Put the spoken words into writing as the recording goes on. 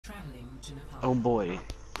Oh boy.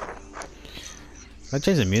 I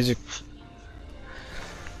change the music.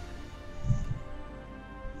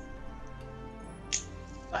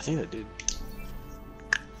 I think I did.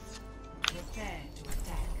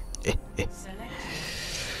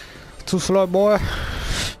 Too slow, boy.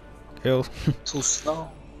 Kill. Too slow.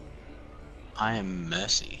 I am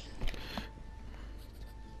Mercy.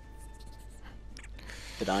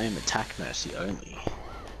 But I am attack Mercy only.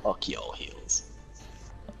 Fuck your heals.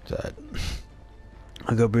 Sad.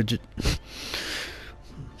 I go Bridget.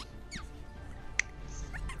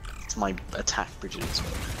 It's my attack Bridget as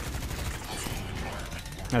well.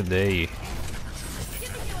 How dare you?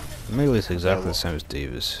 Melee is exactly the same as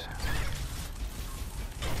Divas.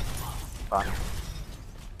 Fine.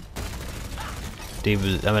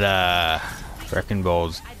 Divas, Wrecking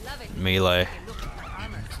Ball's melee.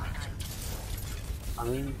 I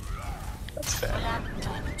mean, that's fair.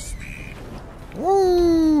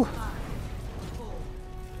 Woo!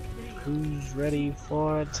 Who's ready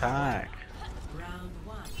for attack?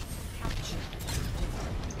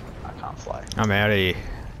 I can't fly. I'm out of here.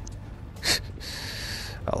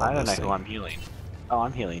 I don't know who I'm healing. Oh,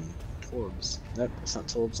 I'm healing Torbs. Nope, it's not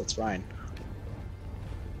Torbs, that's Ryan.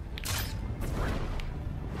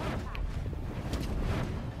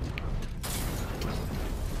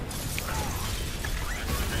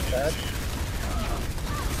 Bad.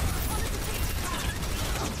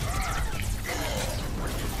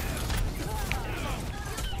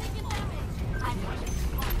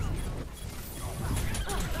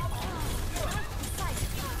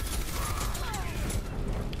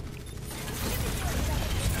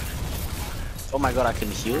 Oh my god, I can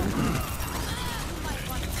heal?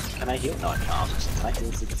 Can I heal? No, I can't. Can I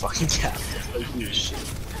heal through the fucking gap? That's so huge.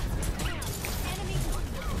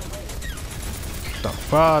 The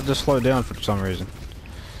fuck? Just slowed down for some reason.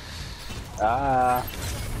 Ah.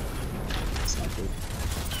 That's not good.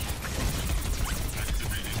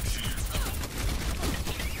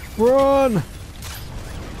 Run!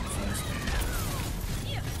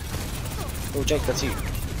 Oh, Jake, that's you.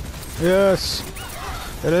 Yes!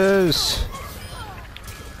 It is!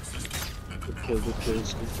 Good kills, good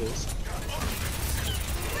kills, good kills.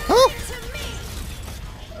 Oh!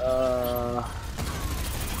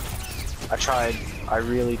 I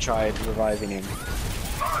really tried reviving him.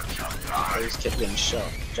 I just kept getting shot.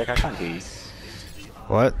 Jake, I can't heal you.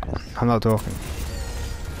 What? I'm not talking.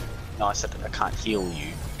 No, I said I can't heal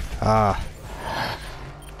you. Ah.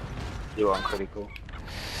 You were on critical.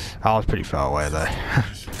 I was pretty far away though. Yeah.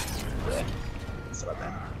 That's what I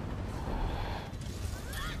meant.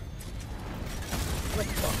 What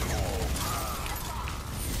the fuck?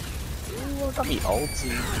 Ooh, I got me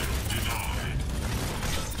ulti.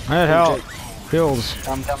 I need help. Heals.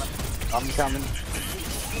 I'm coming. I'm coming.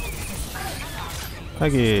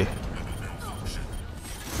 Thank you.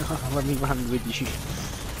 Let me run with you.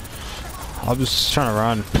 I'm just trying to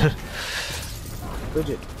run.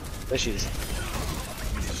 Bridget. There she is.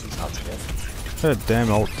 She's hard to get. That damn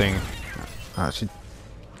old thing. Ah, she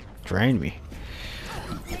drained me.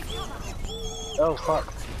 Oh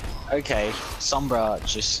fuck. Okay, Sombra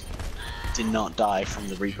just did not die from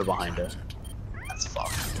the Reaper behind her. That's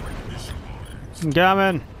fucked. I'm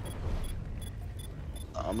coming.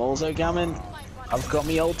 I'm also coming. I've got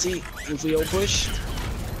me ulti. If we all push.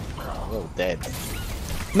 Oh, we're all dead.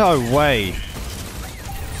 No way.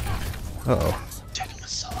 Uh oh. Taking my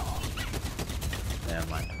soul. Never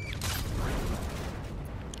mind.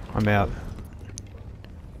 I'm out.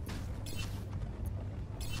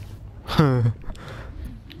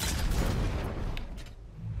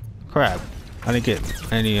 Crap. I didn't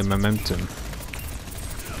get any momentum.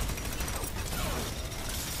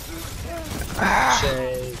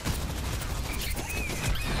 Shake.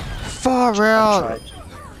 Far out.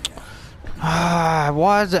 Ah,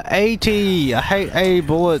 why is it 80? I hate 80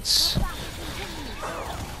 bullets.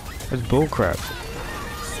 That's bullcrap.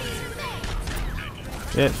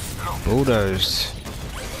 Yep, bulldozed.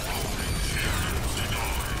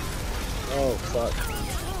 Oh fuck.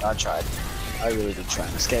 I tried. I really did try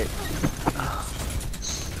and escape.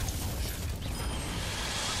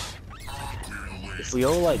 If we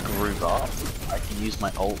all like group up, I can use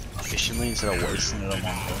my ult efficiently instead of wasting it on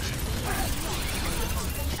one person.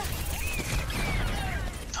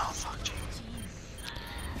 Oh fuck, James.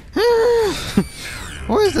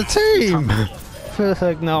 Where's the team? Feels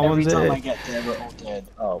like no Every one's time there. I get there, we're all dead.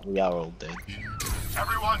 Oh, we are all dead.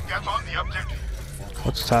 Everyone get on the objective.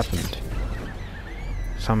 What's happened?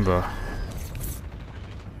 Sombra.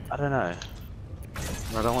 I don't know.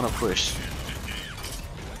 I don't want to push.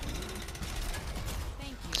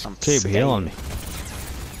 I'm Keep scared. healing me.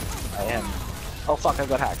 I am. Oh fuck, I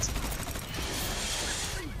got hacked.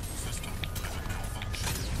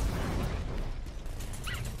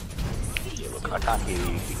 I can't hear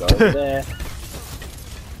you. You go over there.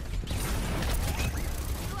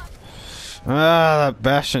 Ah, that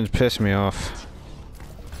Bastion's pissed me off.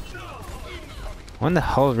 When the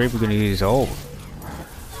hell is Reaper gonna use his ult?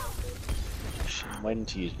 I'm waiting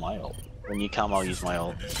to use my ult. When you come, I'll use my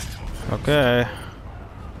ult. Okay.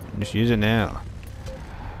 Just use it now.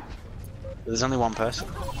 There's only one person.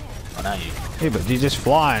 I know you. Yeah, but he's just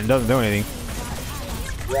flying, doesn't do anything.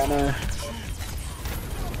 Yeah, I know.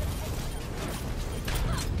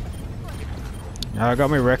 I got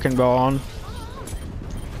my wrecking ball on.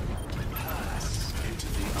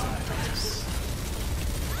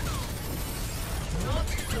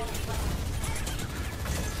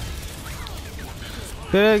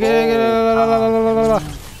 Get it.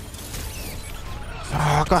 Oh,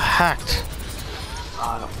 I got hacked.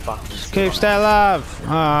 Oh, fucking Keep stay alive.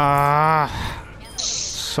 Ah.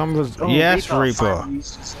 Somebody's. Yes, Reaper.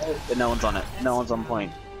 But no one's on it. No one's on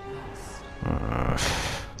point.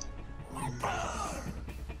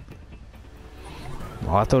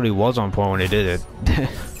 Well, I thought he was on point when he did it.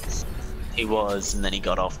 He was, and then he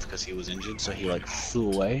got off because he was injured, so he like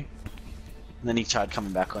flew away. And then he tried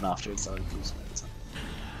coming back on after it started losing it.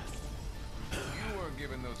 You weren't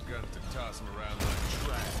given those guns to toss them around like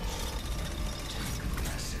trash.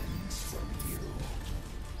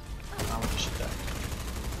 I want to shoot that.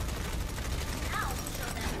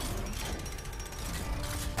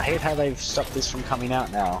 I hate how they've stopped this from coming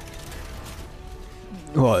out now.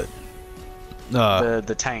 What?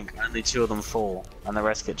 The tank, only 2 of them fall, and the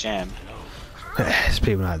rest get jammed. It's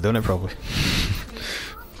people not doing it properly.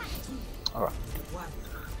 Alright.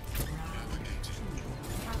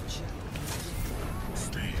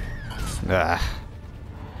 Ah.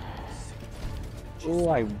 Ooh,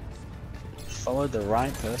 I followed the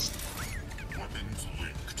right person.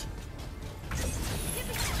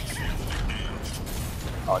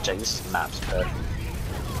 Oh, Jake, this map's perfect.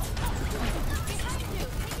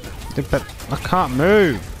 But I can't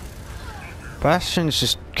move. Bastion's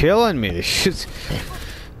just killing me.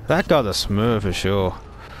 That got a smurf for sure.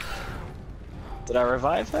 Did I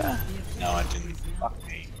revive her? No, I didn't. Fuck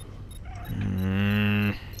me.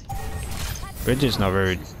 Bridget's not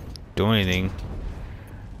very doing anything.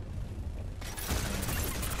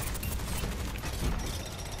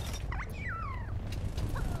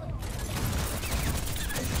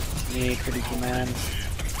 Me, critical man.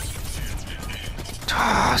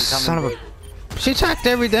 Ah, son of a... She attacked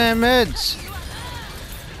every damn meds!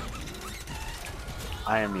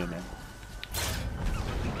 I am your man.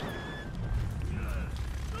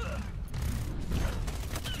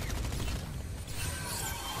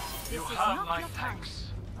 You have my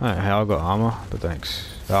thanks. Alright, I got armor, but thanks.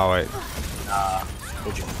 Oh wait.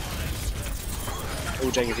 Would you? Oh,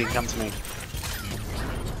 Jake, if you can come to me.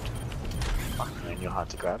 Fuck, man, you're hard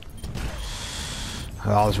to grab.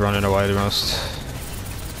 I was running away to be honest.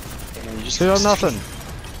 Man, you just She got nothing.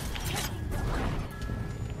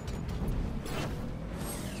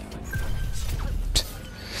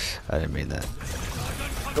 I didn't mean that.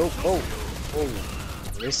 Oh.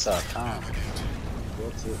 Lisa, calm.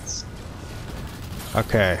 What's it?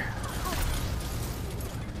 Okay.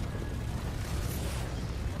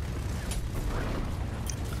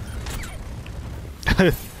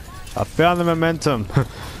 I found the momentum.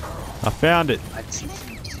 I found it.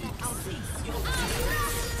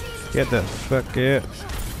 Get the fuck out.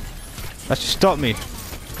 That should stop me.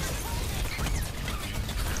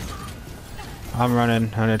 I'm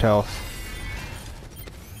running. I need health.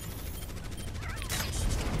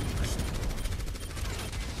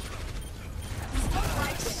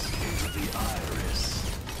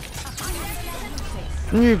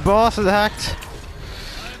 You boss is hacked.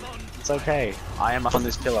 It's okay. I am up on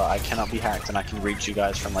this pillar. I cannot be hacked, and I can reach you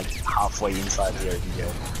guys from like halfway inside the open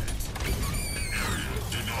gate.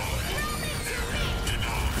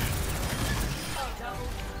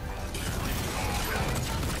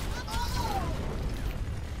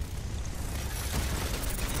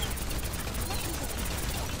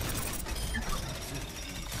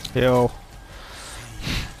 Yo.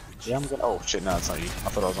 Yeah, I'm gonna. Oh shit! No, it's not you. I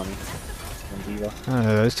thought I was on you.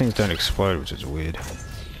 Those things don't explode, which is weird.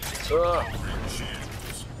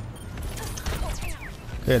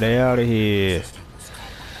 Get out of here.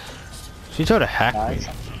 She tried to hack me.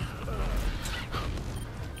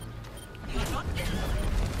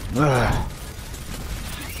 Ugh.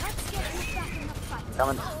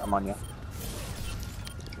 Coming. I'm on you.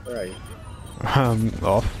 Where are you?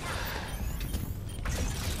 Off.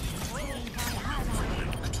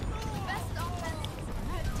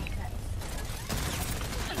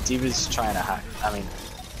 Diva's trying to hack. I mean,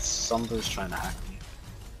 Sombra's trying to hack me.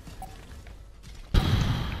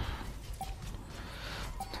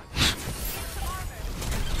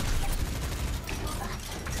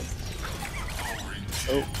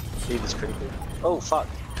 Oh, Steve is critical. Oh, fuck.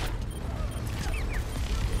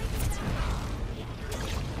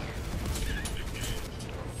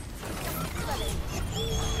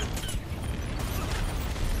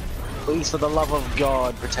 Please, for the love of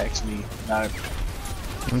God, protect me. No.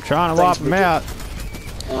 I'm trying to wipe him out.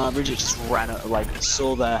 Bridget just ran, like,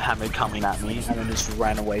 saw the hammer coming at me and then just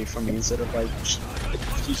ran away from me instead of, like,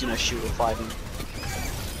 using her shield or fighting.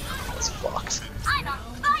 That's fucked.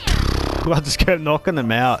 I just kept knocking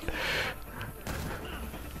them out.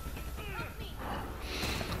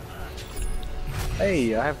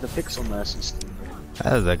 Hey, I have the Pixel Mercy still.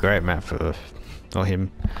 That is a great map for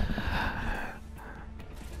him.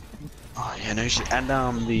 Oh yeah, no shit. And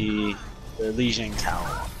the Lijiang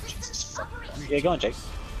Tower. Jesus fucking. Yeah, go on, Jake.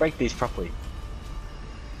 Break these properly.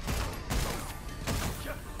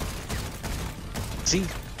 See?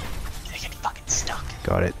 They get fucking stuck.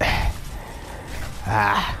 Got it.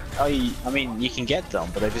 Ah. Oh, I mean, you can get them,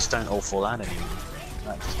 but they just don't all fall out anymore.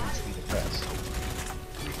 That just makes me depressed.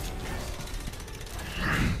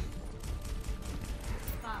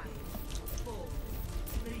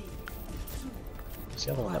 It's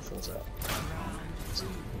the other one that falls out.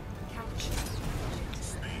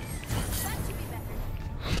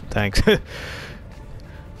 Thanks.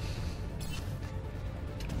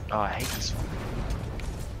 Oh, I hate this one.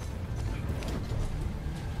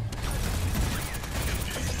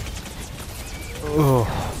 Oh,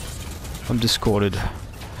 I'm discorded.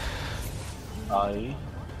 Are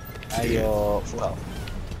your full health?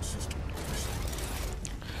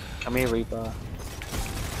 Come here, Reaper.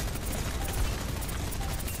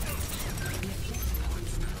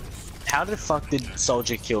 How the fuck did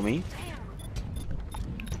Soldier kill me?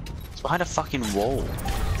 It's behind a fucking wall.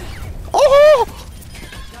 Oh!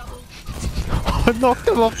 I knocked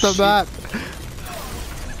him off the map.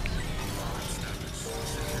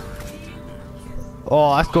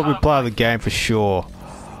 Oh, that's got me player of the game for sure.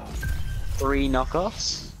 3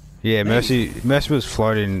 knockoffs? Yeah, Mercy was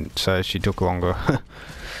floating, so she took longer.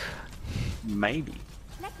 Maybe.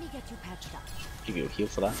 Let me get you patched up. Give you a heal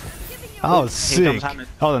for that. Oh, sick. Hammond.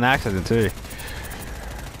 That was an accident too.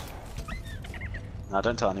 No,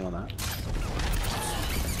 don't tell anyone that.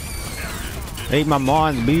 Eat my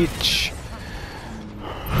mines, bitch.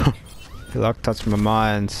 You like touch my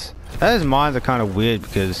mines. Those mines are kind of weird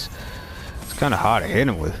because it's kind of hard to hit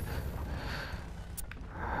them with.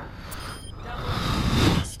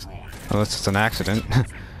 Unless it's an accident. Oh,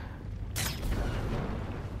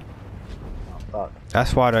 fuck.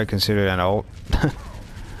 That's why I don't consider it an ult.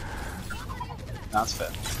 That's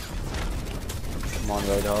fair. Come on,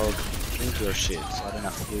 Roadhog. Drink your shit so I don't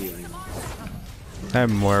have to heal you anymore. Hey,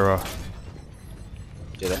 Moira.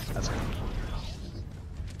 Do that? That's good.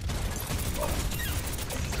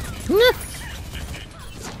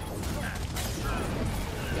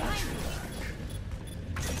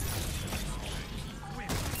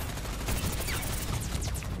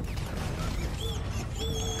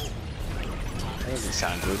 That doesn't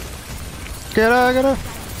sound good. Get her, get her.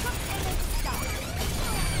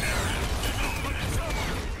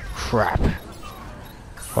 Crap.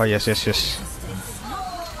 Oh, yes, yes, yes.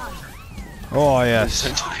 Oh, yes.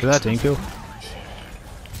 Is that team kill?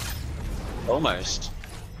 Almost.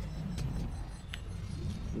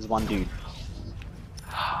 There's one dude.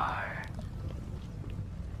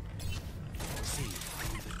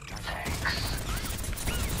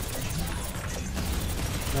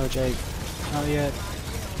 No, Jake. Not yet.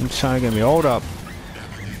 I'm just trying to get me ult up.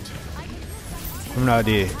 I have no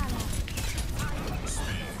idea.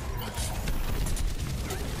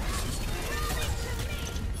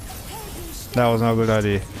 That was not a good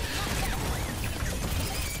idea.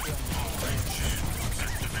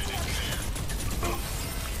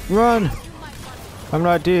 Run! I have no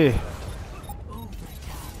idea.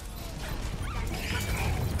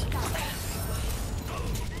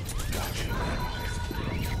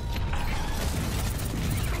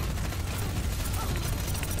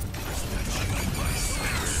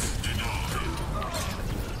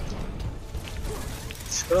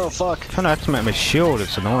 Oh fuck. I'm trying to activate my shield,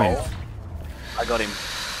 it's annoying. I got him.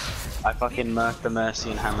 I fucking murked the Mercy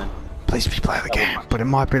and Hammond. Please be play the game, but it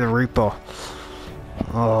might be the Reaper.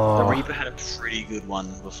 Oh. The Reaper had a pretty good one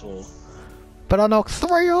before. But I knocked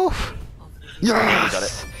 3 off! Yes! Yeah, you got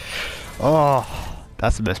it. Oh,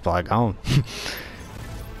 that's the best play going.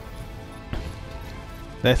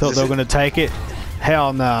 They thought they were going to take it?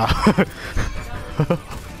 Hell no.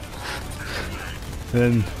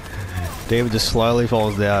 Then David just slowly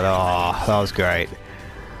falls down. Oh, that was great.